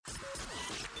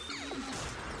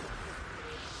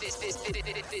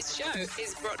This show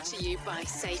is brought to you by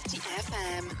Safety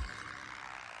FM.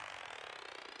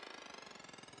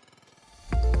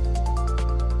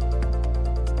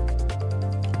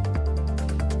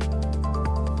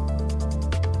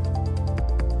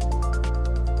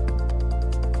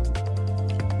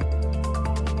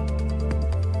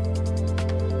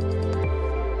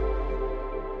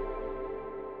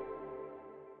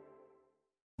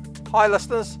 Hi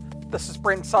listeners, this is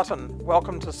Brent Sutton.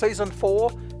 Welcome to Season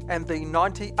 4 and the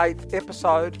 98th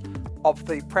episode of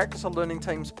the Practice of Learning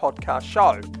Teams podcast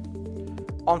show.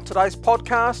 On today's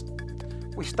podcast,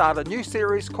 we start a new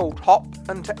series called Hop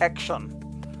into Action.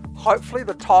 Hopefully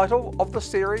the title of the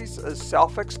series is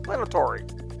self-explanatory.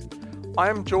 I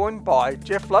am joined by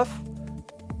Jeff Liff,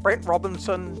 Brent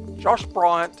Robinson, Josh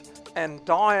Bryant and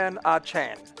Diane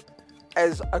Archan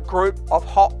as a group of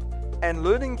Hop and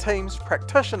Learning Teams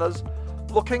practitioners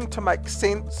looking to make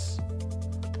sense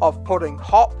of putting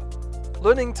HOP,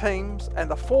 Learning Teams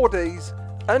and the 4Ds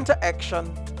into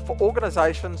action for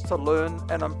organisations to learn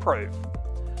and improve.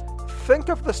 Think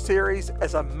of the series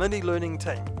as a mini learning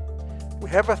team. We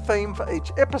have a theme for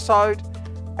each episode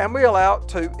and we allow it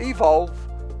to evolve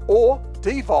or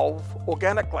devolve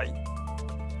organically.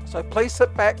 So please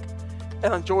sit back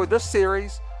and enjoy this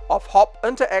series of Hop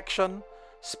into Action,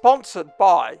 sponsored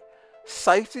by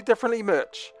Safety Differently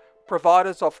merch,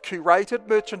 providers of curated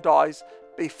merchandise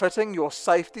befitting your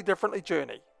Safety Differently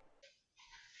journey.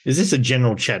 Is this a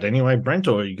general chat anyway, Brent,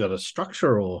 or you got a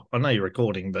structure? Or I know you're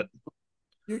recording, but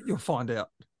You'll find out.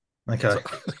 Okay.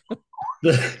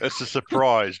 It's a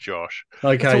surprise, Josh.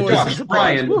 Okay, Josh,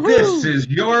 Brian, this is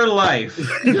your life.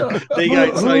 There you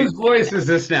go. Whose voice is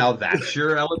this now? That's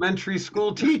your elementary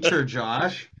school teacher,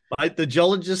 Josh. Mate, the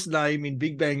geologist's name in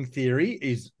Big Bang Theory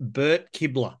is Bert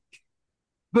Kibler.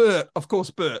 Bert, of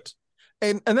course, Bert.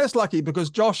 And that's lucky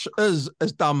because Josh is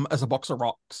as dumb as a box of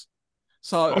rocks.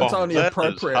 So it's only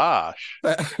appropriate harsh.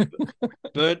 that,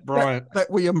 Bert Bryant. that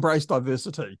we embrace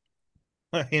diversity.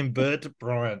 I am Bert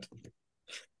Bryant.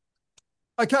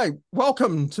 Okay,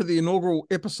 welcome to the inaugural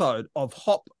episode of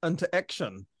Hop into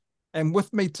Action. And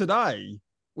with me today,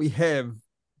 we have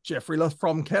Jeffrey Liff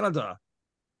from Canada,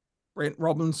 Brent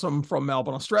Robinson from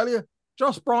Melbourne, Australia,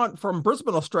 Josh Bryant from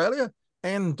Brisbane, Australia,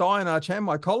 and Diane Archan,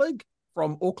 my colleague,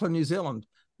 from Auckland, New Zealand.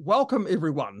 Welcome,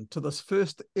 everyone, to this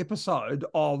first episode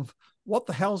of What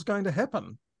the Hell's Going to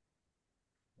Happen?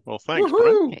 Well, thanks,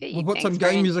 Brent. Hey, We'll put thanks, some game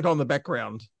Brent. music on the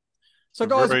background. So,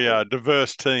 guys, Very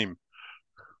diverse team.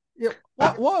 yeah,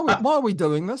 why are we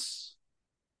doing this?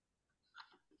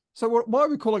 So, why are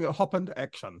we calling it Hop into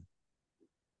Action?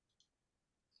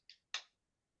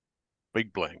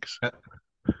 Big blanks.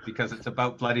 Because it's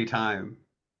about bloody time.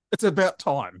 It's about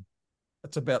time.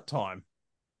 It's about time.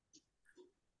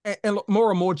 And look,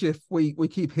 more and more, Jeff, we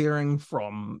keep hearing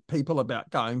from people about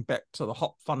going back to the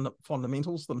HOP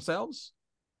fundamentals themselves.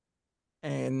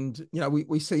 And, you know,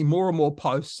 we see more and more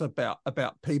posts about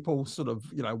people sort of,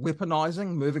 you know, weaponizing,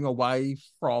 moving away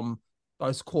from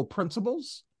those core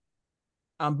principles.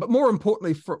 But more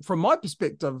importantly, from my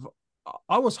perspective,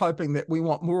 I was hoping that we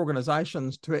want more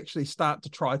organizations to actually start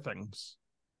to try things.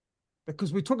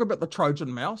 Because we talk about the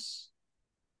Trojan mouse,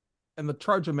 and the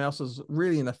Trojan mouse is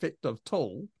really an effective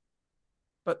tool.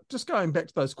 But just going back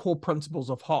to those core principles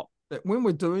of HOP, that when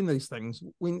we're doing these things,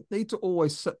 we need to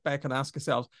always sit back and ask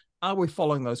ourselves, are we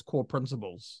following those core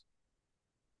principles?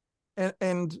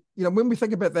 And you know, when we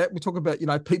think about that, we talk about, you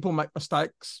know, people make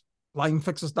mistakes, blame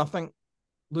fixes nothing,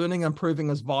 learning and improving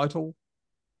is vital,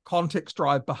 context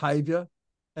drive behavior,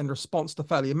 and response to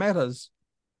failure matters.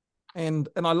 And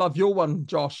I love your one,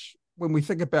 Josh, when we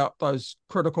think about those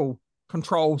critical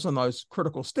controls and those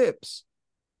critical steps,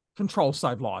 control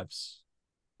save lives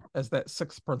as that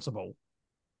sixth principle.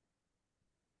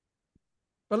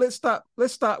 But let's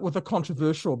start with the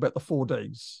controversial about the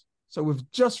 4Ds. So we've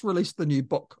just released the new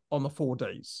book on the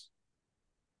 4Ds.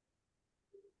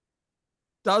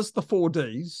 Does the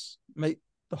 4Ds meet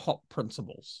the HOP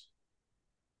principles?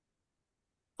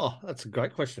 Oh, that's a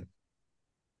great question.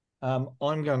 I'm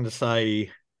going to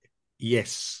say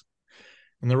yes.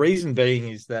 And the reason being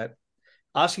is that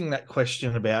asking that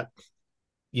question about,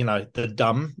 you know, the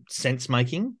dumb sense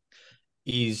making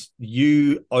is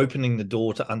you opening the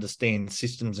door to understand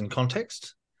systems and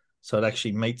context. So it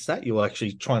actually meets that. You're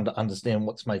actually trying to understand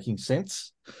what's making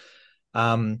sense.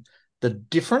 The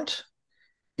different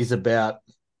is about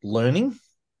learning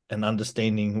and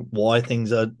understanding why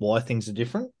things are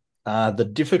different. The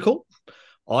difficult,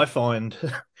 I find,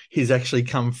 has actually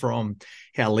come from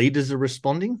how leaders are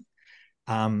responding.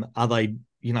 Are they,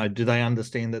 you know, do they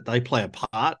understand that they play a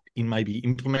part in maybe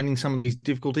implementing some of these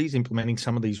difficulties, implementing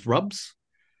some of these rubs?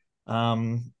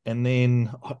 And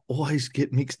then I always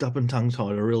get mixed up and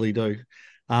tongue-tied. I really do.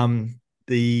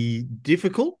 The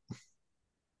difficult,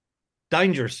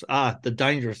 dangerous. The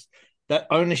dangerous. That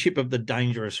ownership of the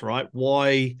dangerous, right?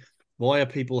 Why are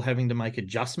people having to make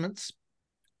adjustments?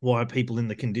 Why are people in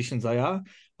the conditions they are?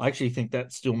 I actually think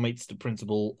that still meets the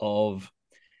principle of,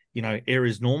 error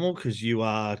is normal because you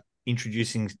are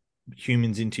introducing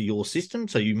humans into your system.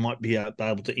 So you might be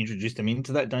able to introduce them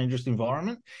into that dangerous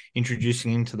environment,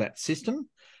 introducing into that system.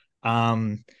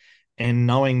 And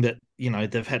knowing that,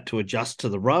 they've had to adjust to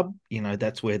the rub,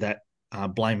 that's where that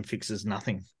blame fixes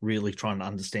nothing, really trying to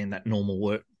understand that normal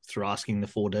work through asking the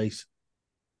 4Ds.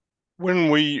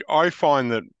 I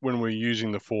find that when we're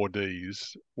using the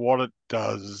 4Ds, what it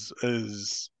does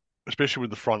is, especially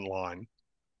with the front line,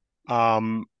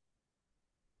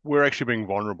 we're actually being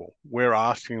vulnerable. We're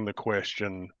asking the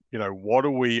question, what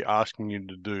are we asking you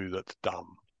to do that's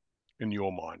dumb in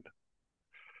your mind?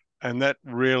 And that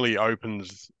really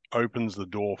opens the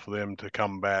door for them to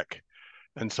come back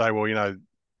and say, well,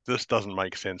 this doesn't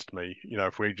make sense to me.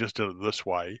 If we just did it this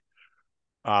way,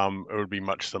 it would be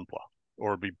much simpler, or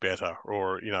it'd be better,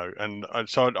 or and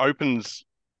so it opens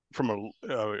from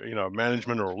a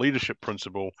management or a leadership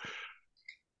principle,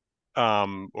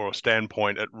 or a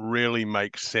standpoint. It really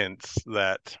makes sense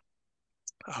that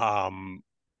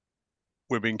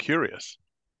we're being curious,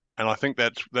 and I think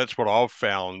that's what I've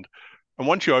found. And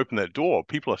once you open that door,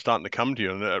 people are starting to come to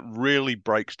you, and it really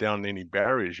breaks down any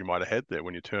barriers you might have had there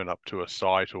when you turn up to a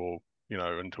site, or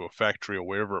into a factory, or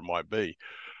wherever it might be.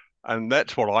 And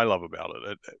that's what I love about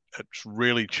it. It's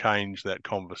really changed that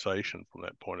conversation from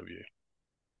that point of view.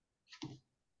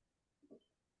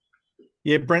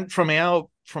 Yeah, Brent, from our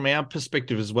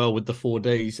perspective as well with the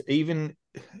 4Ds, even,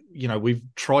 we've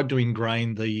tried to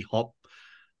ingrain the HOP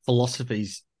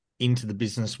philosophies into the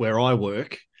business where I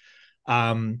work.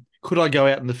 Could I go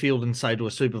out in the field and say to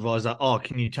a supervisor,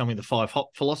 can you tell me the 5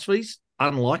 HOP philosophies?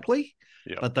 Unlikely,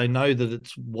 but they know that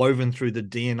it's woven through the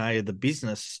DNA of the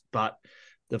business. But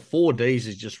the 4Ds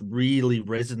has just really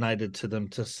resonated to them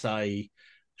to say,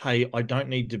 hey, I don't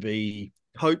need to be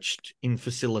coached in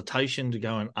facilitation to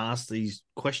go and ask these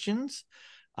questions.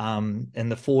 And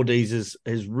the 4Ds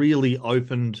has really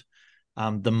opened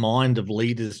the mind of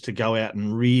leaders to go out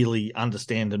and really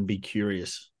understand and be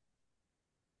curious.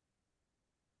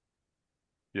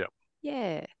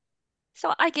 Yeah.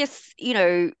 So I guess,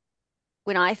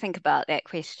 when I think about that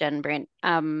question, Brent,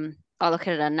 I look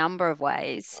at it a number of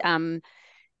ways.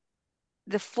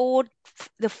 The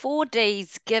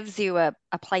 4Ds gives you a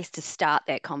place to start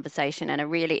that conversation, and a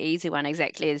really easy one,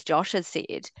 exactly as Josh has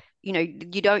said.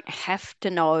 You don't have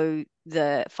to know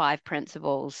the 5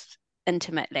 principles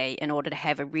intimately in order to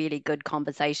have a really good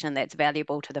conversation that's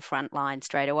valuable to the front line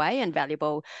straight away, and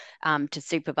valuable to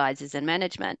supervisors and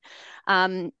management.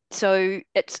 So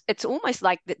it's almost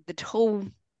like the tool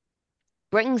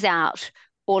brings out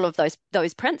all of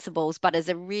those principles, but is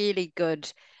a really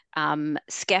good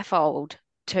scaffold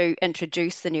to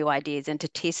introduce the new ideas and to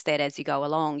test that as you go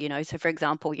along. So for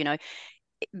example,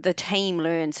 the team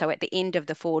learns. So at the end of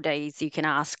the 4Ds, you can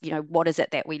ask, what is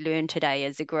it that we learned today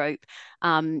as a group?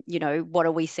 What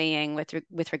are we seeing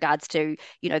with regards to,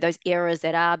 those errors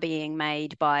that are being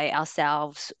made by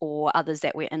ourselves or others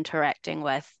that we're interacting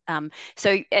with.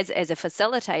 So as a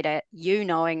facilitator,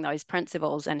 knowing those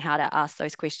principles and how to ask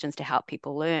those questions to help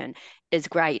people learn is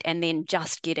great. And then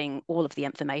just getting all of the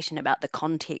information about the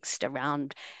context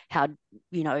around how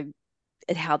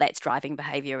that's driving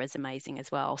behavior is amazing as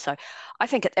well. So I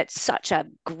think it's such a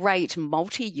great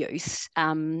multi-use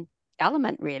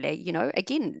element, really.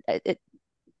 Again,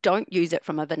 don't use it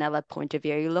from a vanilla point of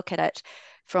view. Look at it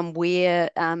from where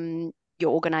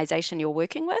your organization you're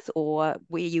working with, or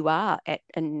where you are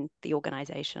in the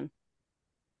organization.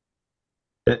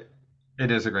 It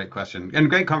is a great question and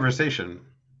great conversation.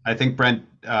 I think, Brent,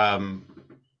 that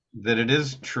it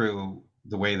is true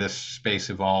the way this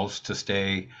space evolves to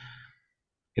stay.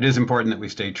 It is important that we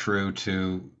stay true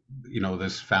to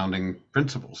this founding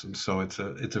principles, and so it's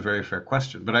a very fair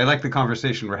question. But I like the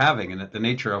conversation we're having, and that the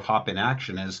nature of Hop in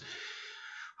Action is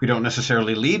we don't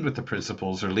necessarily lead with the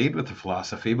principles or lead with the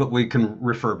philosophy, but we can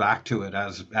refer back to it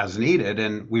as needed,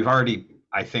 and we've already,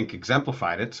 I think,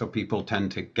 exemplified it, so people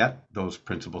tend to get those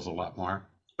principles a lot more.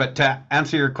 But to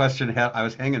answer your question, I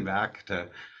was hanging back to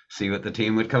see what the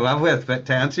team would come up with, but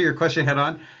to answer your question head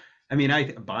on, I mean,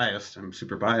 I'm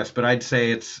super biased, but I'd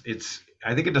say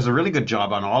I think it does a really good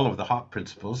job on all of the HOP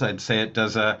principles. I'd say it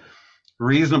does a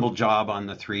reasonable job on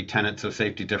the 3 tenets of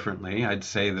safety differently. I'd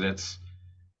say that it's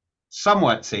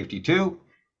somewhat safety too,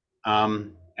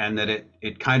 and that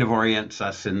it kind of orients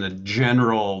us in the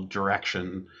general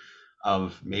direction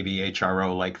of maybe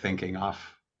HRO like thinking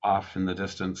off in the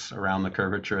distance around the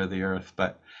curvature of the Earth.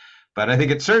 But I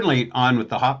think it's certainly on with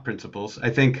the HOP principles. I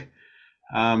think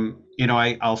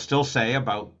I'll still say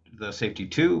about the safety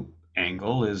 2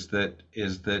 angle is that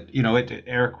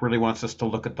Eric really wants us to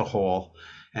look at the whole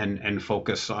and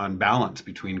focus on balance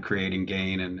between creating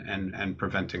gain and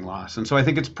preventing loss. And so I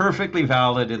think it's perfectly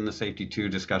valid in the safety 2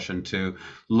 discussion to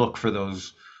look for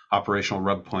those operational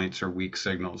rub points or weak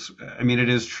signals. I mean, it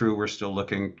is true we're still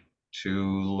looking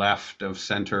to left of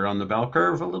center on the bell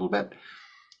curve a little bit,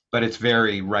 but it's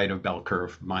very right of bell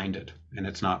curve minded, and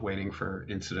it's not waiting for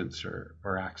incidents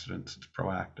or accidents. It's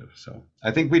proactive. So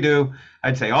I think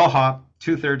I'd say all HOP,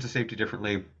 2/3 of safety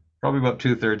differently, probably about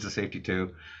 2/3 of safety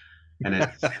 2. And it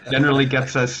generally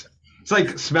gets us, it's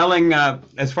like smelling,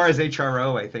 as far as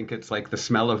HRO, I think it's like the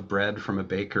smell of bread from a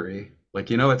bakery. Like,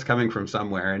 it's coming from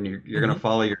somewhere, and you're going to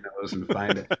follow your nose and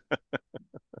find it.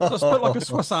 So it's a bit like a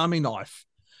Swiss Army knife.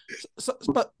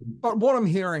 But what I'm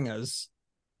hearing is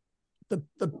the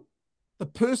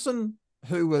person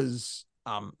who is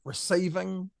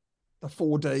receiving the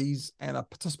 4Ds and are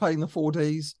participating in the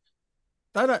 4Ds,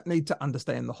 they don't need to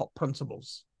understand the HOP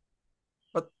principles.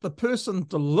 But the person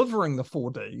delivering the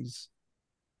 4Ds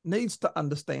needs to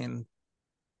understand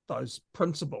those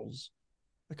principles,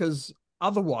 because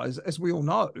otherwise, as we all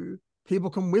know, people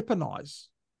can weaponize.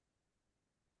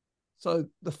 So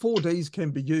the 4Ds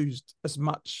can be used as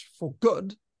much for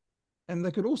good, and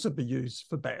they could also be used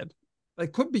for bad. They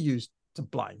could be used to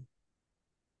blame.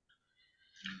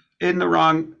 New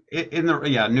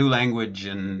language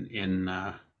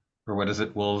or what is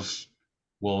it?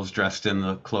 Wolves dressed in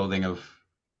the clothing of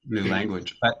new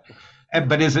language.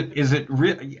 But is it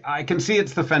really? I can see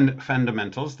it's the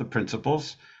fundamentals, the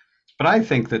principles, but I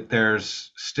think that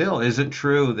there's still, is it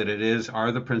true that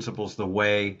are the principles the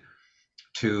way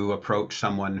to approach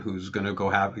someone who's going to go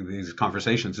have these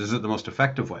conversations? Is it the most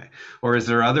effective way? Or is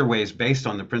there other ways based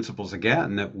on the principles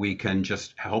again that we can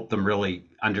just help them really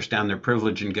understand their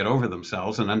privilege and get over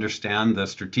themselves and understand the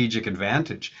strategic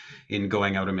advantage in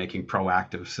going out and making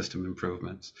proactive system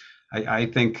improvements? I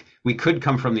think we could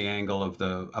come from the angle of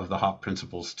the HOP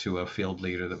principles to a field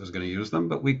leader that was going to use them,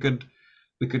 but we could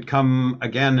come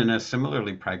again in a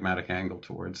similarly pragmatic angle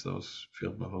towards those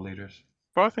field level leaders.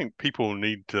 But I think people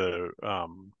need to,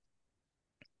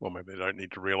 well, maybe they don't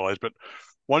need to realize, but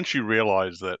once you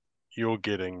realize that you're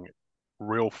getting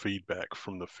real feedback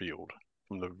from the field,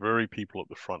 from the very people at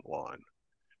the front line,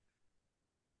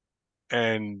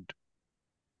 and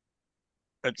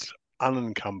it's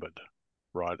unencumbered,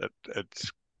 right?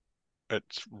 It's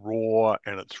raw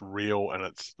and it's real and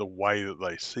it's the way that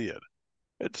they see it.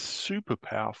 It's super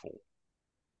powerful,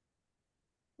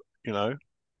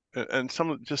 and some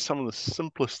of the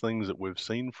simplest things that we've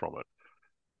seen from it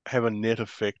have a net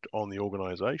effect on the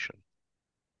organization.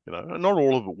 And not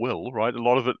all of it will, right? A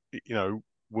lot of it,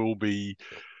 will be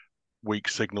weak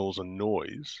signals and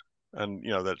noise, and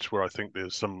that's where I think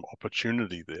there's some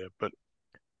opportunity there. But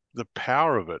the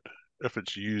power of it, if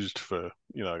it's used for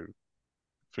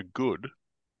good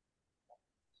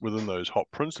within those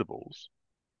HOP principles,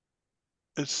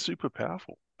 is super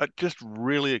powerful. It just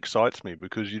really excites me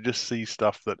because you just see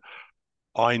stuff that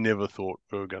I never thought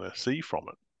we were going to see from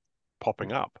it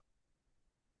popping up.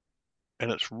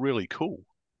 And it's really cool.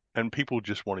 And people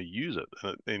just want to use it.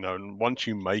 And once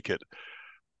you make it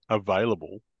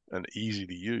available and easy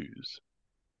to use,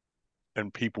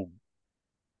 and people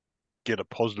get a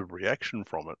positive reaction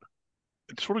from it,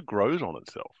 it sort of grows on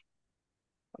itself.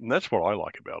 And that's what I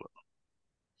like about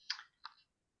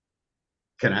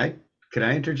it. Can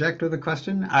I interject with a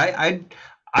question? I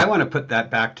want to put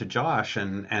that back to Josh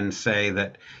and say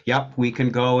that, yep, we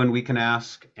can go and we can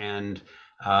ask, and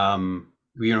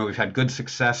we've had good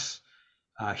success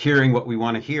hearing what we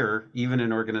want to hear, even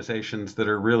in organizations that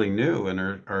are really new and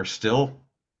are still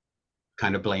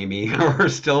kind of blamey or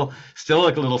still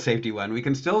like a little safety one. We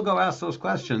can still go ask those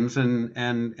questions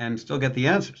and still get the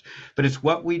answers. But it's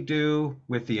what we do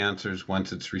with the answers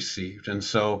once it's received. And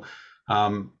so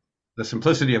the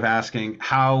simplicity of asking,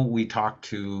 how we talk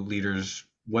to leaders,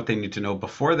 what they need to know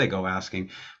before they go asking.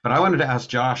 But I wanted to ask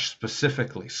Josh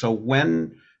specifically. So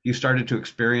when you started to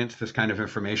experience this kind of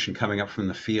information coming up from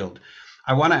the field,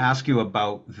 I want to ask you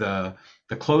about the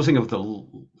closing of the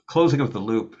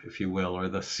loop, if you will, or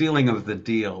the sealing of the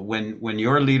deal. When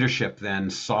your leadership then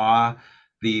saw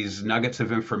these nuggets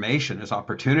of information as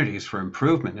opportunities for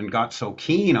improvement and got so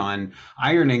keen on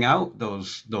ironing out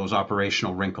those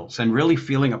operational wrinkles and really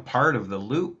feeling a part of the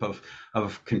loop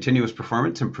of continuous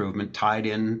performance improvement tied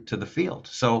into the field.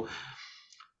 So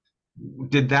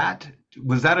did that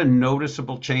was that a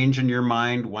noticeable change in your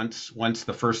mind once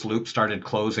the first loop started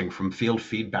closing from field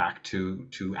feedback to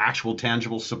actual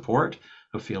tangible support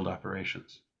of field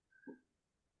operations?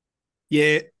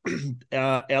 Yeah,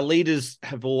 our leaders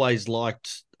have always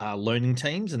liked learning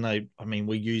teams, and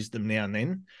we use them now and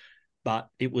then. But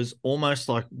it was almost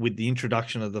like with the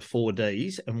introduction of the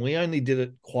 4Ds, and we only did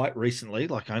it quite recently,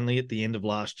 like only at the end of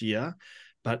last year,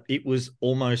 but it was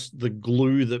almost the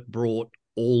glue that brought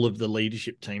all of the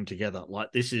leadership team together.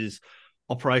 Like, this is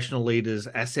operational leaders,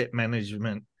 asset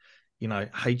management,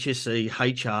 HSE,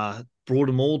 HR, brought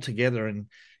them all together and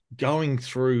going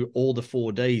through all the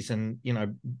 4Ds. And,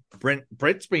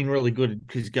 Brett's been really good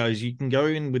because he goes, you can go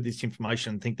in with this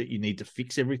information and think that you need to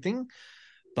fix everything,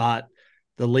 but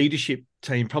the leadership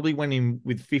team probably went in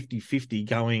with 50-50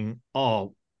 going,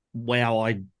 oh, wow,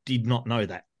 I did not know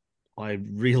that. I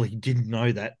really didn't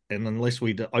know that. And unless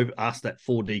we'd asked that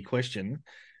 4D question,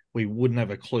 we wouldn't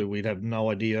have a clue. We'd have no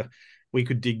idea. We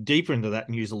could dig deeper into that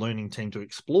and use a learning team to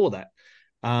explore that.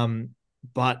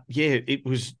 But yeah, it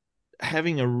was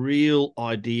having a real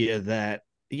idea that,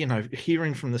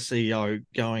 hearing from the CEO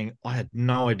going, I had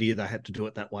no idea they had to do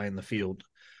it that way in the field.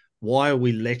 Why are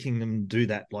we letting them do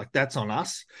that? Like, that's on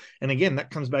us. And again,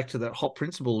 that comes back to that hot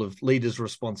principle of leaders'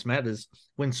 response matters.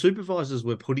 When supervisors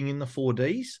were putting in the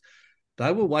 4Ds,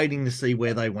 they were waiting to see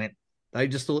where they went. They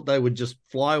just thought they would just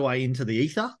fly away into the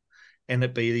ether and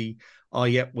it'd be, oh,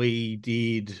 yep, we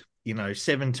did,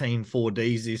 17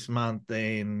 4Ds this month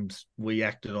and we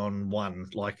acted on one.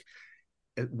 Like,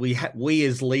 we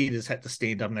as leaders had to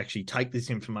stand up and actually take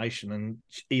this information and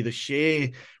either share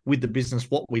with the business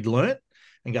what we'd learnt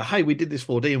and go, hey, we did this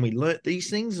 4D and we learnt these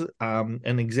things.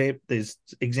 There's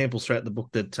examples throughout the book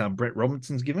that Brett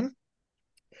Robinson's given.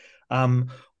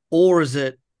 Or is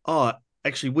it, oh,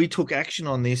 actually, we took action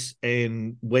on this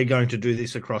and we're going to do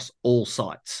this across all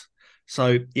sites.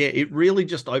 So, yeah, it really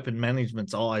just opened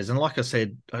management's eyes. And like I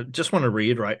said, I just want to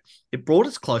reiterate, it brought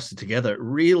us closer together. It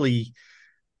really,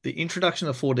 the introduction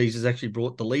of 4Ds has actually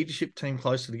brought the leadership team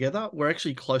closer together. We're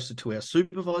actually closer to our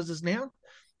supervisors now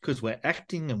because we're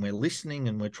acting and we're listening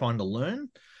and we're trying to learn.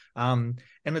 And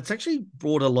it's actually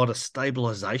brought a lot of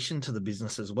stabilization to the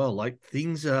business as well. Like,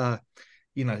 things are,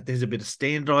 there's a bit of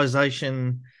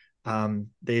standardization.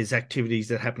 There's activities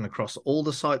that happen across all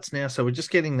the sites now. So we're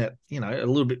just getting that, a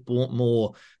little bit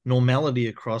more normality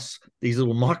across these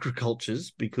little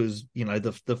microcultures because,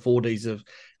 the 4Ds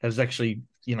has actually,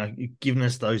 given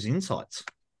us those insights.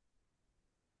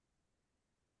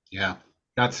 Yeah,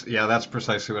 that's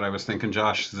precisely what I was thinking,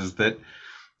 Josh, is that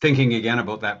thinking again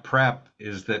about that prep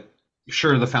is that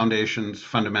sure, the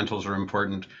fundamentals are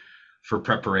important for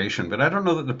preparation, but I don't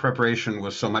know that the preparation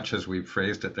was so much as we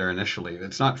phrased it there initially.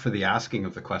 It's not for the asking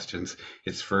of the questions,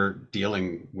 it's for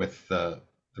dealing with the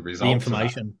results, the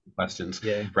information of the questions,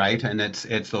 yeah. Right? And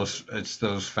it's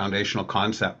those foundational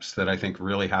concepts that I think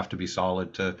really have to be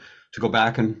solid to go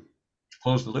back and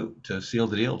close the loop, to seal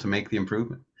the deal, to make the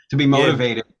improvement, to be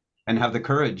motivated, yeah. And have the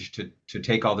courage to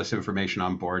take all this information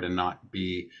on board and not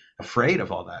be afraid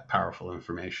of all that powerful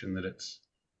information that it's.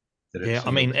 Yeah,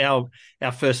 I mean, our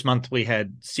first month we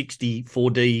had 60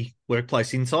 4D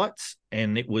workplace insights,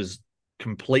 and it was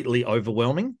completely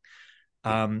overwhelming.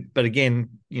 But again,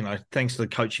 thanks to the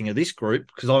coaching of this group,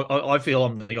 because I feel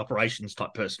I'm the operations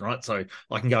type person, right? So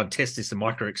I can go and test this and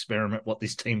micro experiment what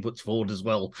this team puts forward as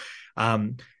well.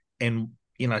 And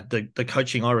the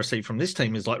coaching I receive from this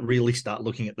team is like really start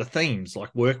looking at the themes,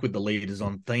 like work with the leaders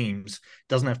on themes. It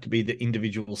doesn't have to be the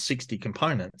individual 60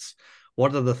 components.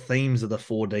 What are the themes of the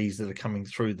 4Ds that are coming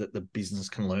through that the business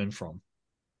can learn from?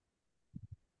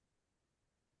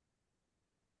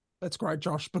 That's great,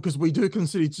 Josh, because we do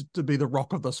consider you to be the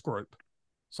rock of this group.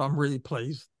 So I'm really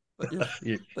pleased that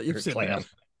you've said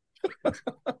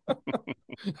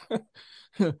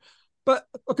that. But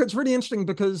look, it's really interesting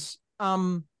because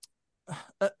in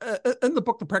the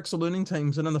book, The Practice of Learning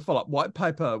Teams, and in the follow-up white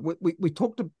paper, we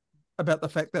talked about the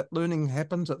fact that learning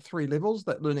happens at 3 levels,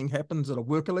 that learning happens at a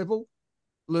worker level,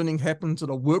 learning happens at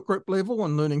a work group level,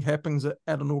 and learning happens at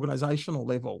an organizational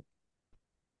level.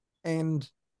 And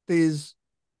there's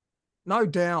no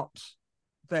doubt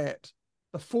that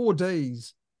the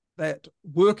 4Ds, that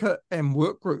worker and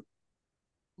work group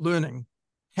learning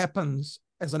happens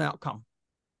as an outcome.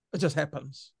 It just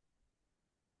happens.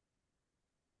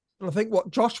 But I think what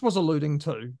Josh was alluding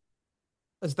to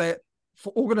is that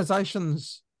for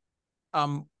organizations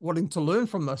wanting to learn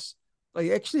from this,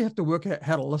 they actually have to work out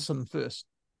how to listen first.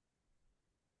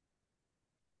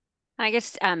 I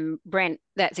guess, Brent,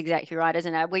 that's exactly right,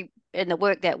 isn't it? We, in the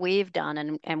work that we've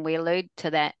done, and we allude to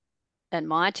that in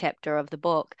my chapter of the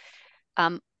book,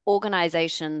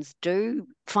 organizations do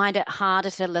find it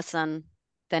harder to listen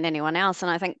than anyone else.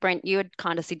 And I think, Brent, you had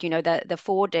kind of said, the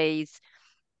 4Ds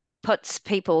puts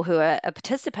people who are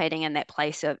participating in that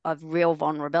place of real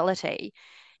vulnerability.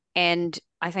 And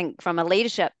I think from a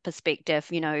leadership perspective,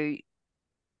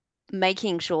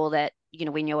 making sure that,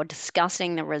 when you're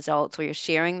discussing the results or you're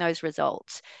sharing those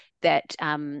results, that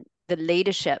the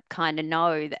leadership kind of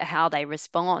know that how they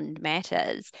respond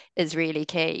matters is really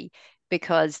key,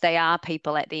 because they are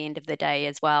people at the end of the day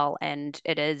as well. And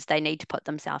they need to put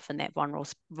themselves in that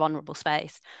vulnerable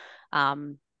space.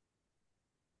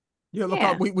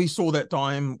 Look, we saw that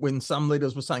time when some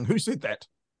leaders were saying, who said that?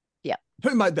 Yeah.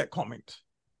 Who made that comment?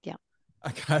 Yeah.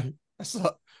 Okay.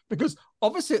 So, because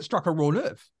obviously it struck a raw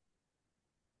nerve.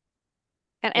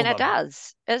 And it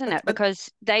does, isn't it?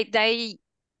 Because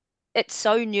it's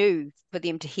so new for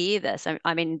them to hear this.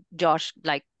 I mean, Josh,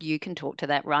 like, you can talk to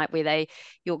that, right? Where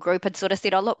your group had sort of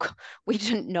said, oh, look, we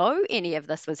didn't know any of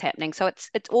this was happening. So it's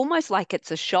almost like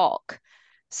it's a shock.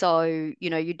 So,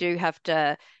 you do have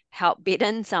to help bed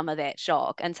in some of that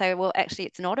shock and say, well, actually,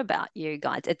 it's not about you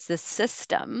guys. It's the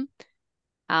system.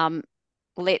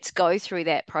 Let's go through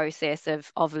that process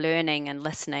of learning and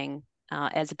listening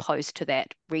as opposed to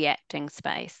that reacting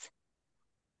space.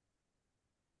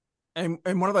 And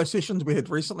one of those sessions we had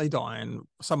recently, Diane,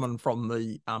 someone from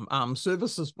the armed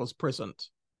services was present,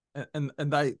 and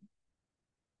they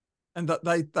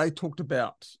talked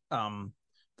about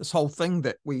this whole thing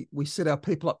that we set our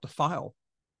people up to fail.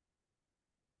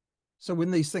 So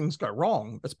when these things go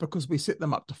wrong, it's because we set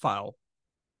them up to fail.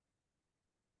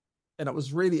 And it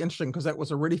was really interesting because that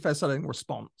was a really fascinating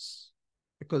response,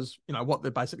 because what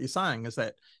they're basically saying is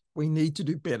that we need to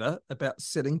do better about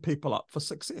setting people up for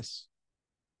success.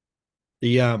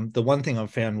 The one thing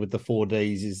I've found with the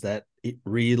 4Ds is that it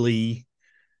really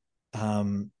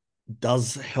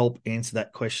does help answer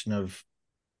that question of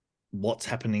what's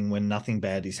happening when nothing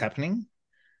bad is happening.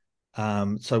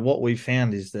 So what we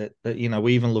found is that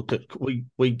we even looked at,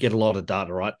 we get a lot of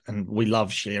data, right? And we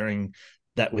love sharing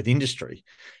that with industry.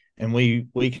 And we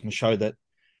can show that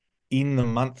in the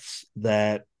months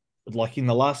that, like in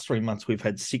the last 3 months, we've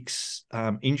had 6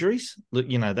 injuries.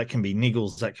 That can be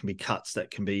niggles, that can be cuts,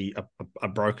 that can be a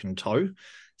broken toe.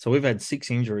 So we've had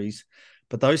 6 injuries,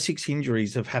 but those 6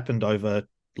 injuries have happened over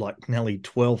like nearly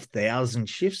 12,000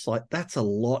 shifts. Like, that's a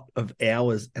lot of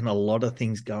hours and a lot of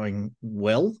things going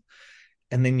well.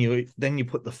 And then you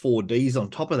put the 4Ds on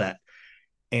top of that,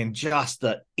 and just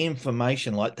the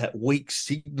information, like that weak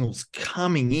signals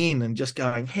coming in and just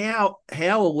going, how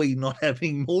are we not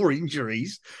having more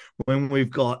injuries when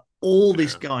we've got all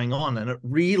this going on? And it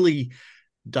really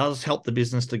does help the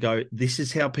business to go, this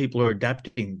is how people are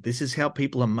adapting. This is how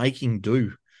people are making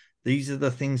do. These are the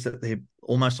things that they're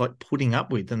almost like putting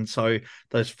up with. And so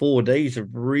those 4Ds have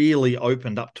really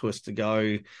opened up to us to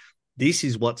go, this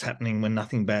is what's happening when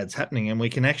nothing bad's happening. And we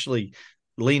can actually,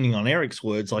 leaning on Eric's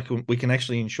words, like, we can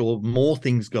actually ensure more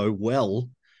things go well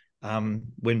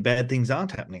when bad things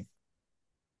aren't happening.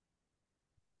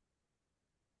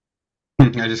 I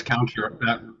just counter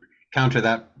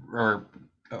that, or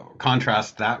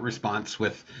contrast that response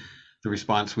with the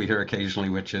response we hear occasionally,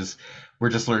 which is, we're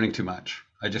just learning too much.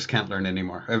 I just can't learn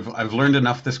anymore. I've learned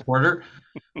enough this quarter.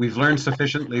 We've learned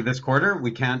sufficiently this quarter. We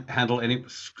can't handle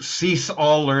cease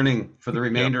all learning for the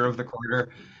remainder of the quarter.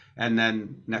 And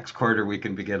then next quarter, we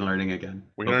can begin learning again.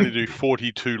 We can only do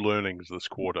 42 learnings this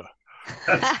quarter.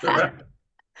 That's correct.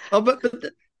 Oh,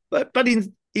 but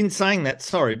in saying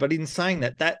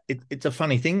that, it's a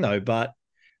funny thing though.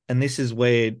 And this is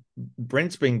where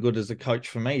Brent's been good as a coach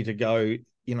for me to go,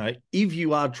 if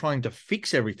you are trying to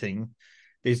fix everything,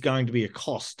 there's going to be a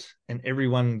cost, and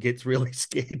everyone gets really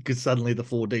scared because suddenly the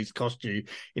 4Ds cost you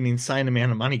an insane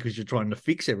amount of money because you're trying to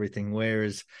fix everything.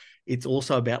 Whereas it's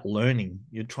also about learning.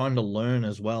 You're trying to learn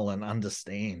as well and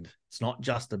understand. It's not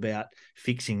just about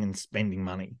fixing and spending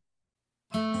money.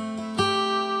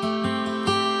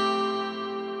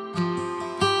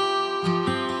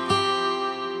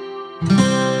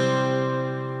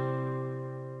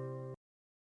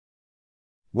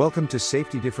 Welcome to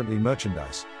Safety Differently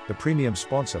Merchandise, the premium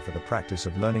sponsor for the Practice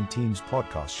of Learning Teams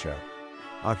podcast show.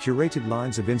 Our curated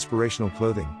lines of inspirational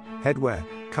clothing, headwear,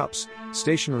 cups,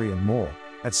 stationery and more,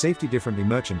 at Safety Differently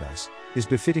Merchandise, is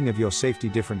befitting of your Safety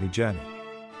Differently journey.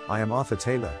 I am Arthur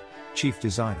Taylor, Chief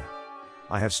Designer.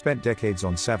 I have spent decades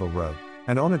on Savile Row,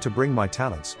 and honored to bring my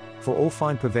talents, for all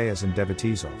fine purveyors and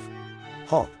devotees of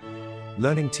HOP,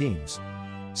 Learning Teams,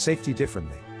 Safety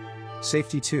Differently,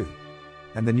 Safety 2,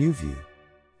 and the New View.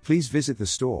 Please visit the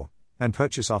store, and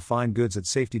purchase our fine goods at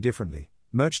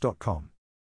safetydifferentlymerch.com.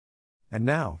 And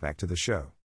now, back to the show.